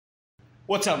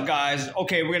What's up, guys?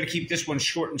 Okay, we're going to keep this one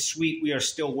short and sweet. We are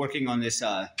still working on this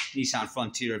Nissan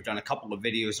Frontier. I've done a couple of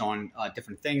videos on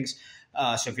different things.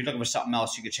 So if you're looking for something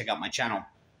else, you can check out my channel.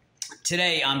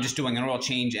 Today, I'm just doing an oil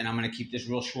change, and I'm going to keep this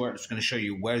real short. I'm just going to show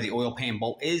you where the oil pan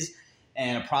bolt is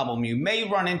and a problem you may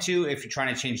run into if you're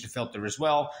trying to change the filter as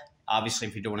well. Obviously,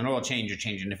 if you're doing an oil change, you're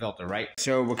changing the filter, right?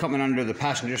 So we're coming under the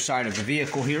passenger side of the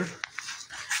vehicle here.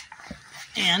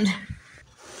 And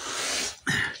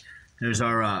there's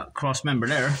our cross member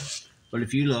there, but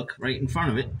if you look right in front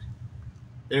of it,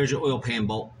 there's your oil pan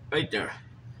bolt right there.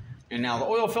 And now the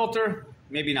oil filter,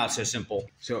 maybe not so simple.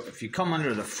 So if you come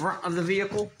under the front of the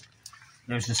vehicle,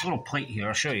 there's this little plate here.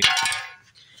 I'll show you.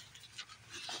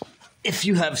 If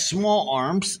you have small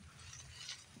arms,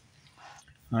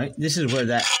 all right, this is where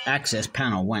that access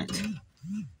panel went.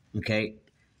 Okay,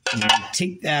 and you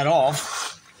take that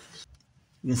off,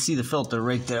 you can see the filter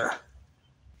right there.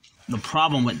 The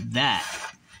problem with that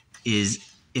is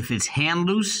if it's hand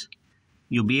loose,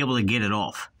 you'll be able to get it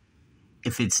off.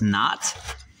 If it's not,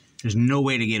 there's no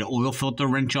way to get an oil filter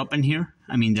wrench up in here.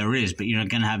 I mean, there is, but you're not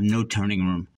going to have no turning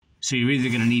room. So you're either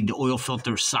going to need the oil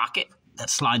filter socket that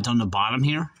slides on the bottom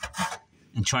here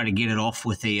and try to get it off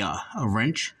with a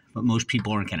wrench, but most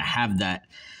people aren't going to have that.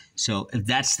 So if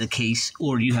that's the case,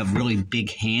 or you have really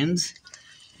big hands,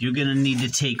 you're going to need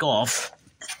to take off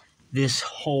this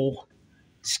whole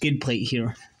skid plate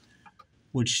here,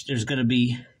 which there's going to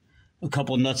be a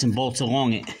couple nuts and bolts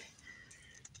along it.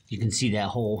 You can see that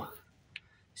whole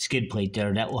skid plate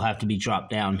there. That will have to be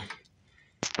dropped down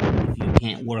if you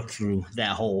can't work through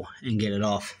that hole and get it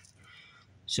off.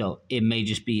 So it may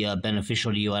just be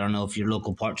beneficial to you. I don't know if your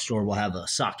local parts store will have a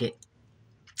socket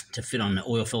to fit on the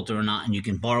oil filter or not, and you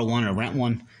can borrow one or rent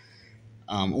one,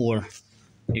 or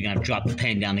you're going to drop the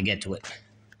pan down to get to it.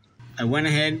 I went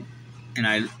ahead and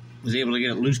I was able to get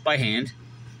it loose by hand.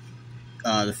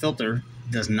 The filter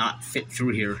does not fit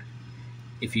through here.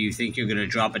 If you think you're going to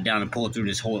drop it down and pull it through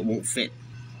this hole, it won't fit.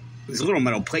 There's a little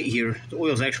metal plate here. The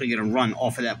oil is actually going to run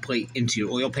off of that plate into your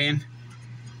oil pan.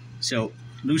 So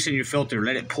loosen your filter,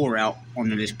 let it pour out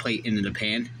onto this plate into the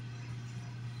pan.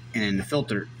 And then the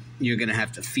filter, you're going to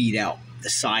have to feed out the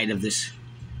side of this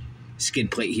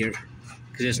skid plate here,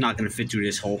 because it's not going to fit through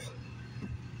this hole.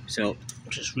 So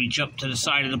just reach up to the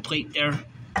side of the plate there,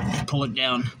 pull it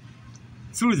down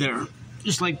through there,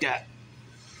 just like that.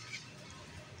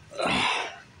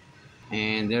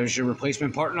 And there's your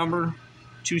replacement part number,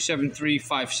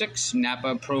 27356,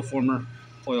 Napa Proformer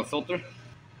oil filter.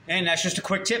 And that's just a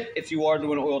quick tip if you are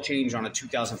doing an oil change on a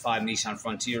 2005 Nissan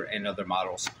Frontier and other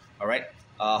models. All right,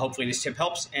 hopefully this tip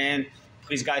helps, and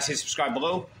please guys hit subscribe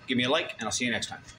below, give me a like, and I'll see you next time.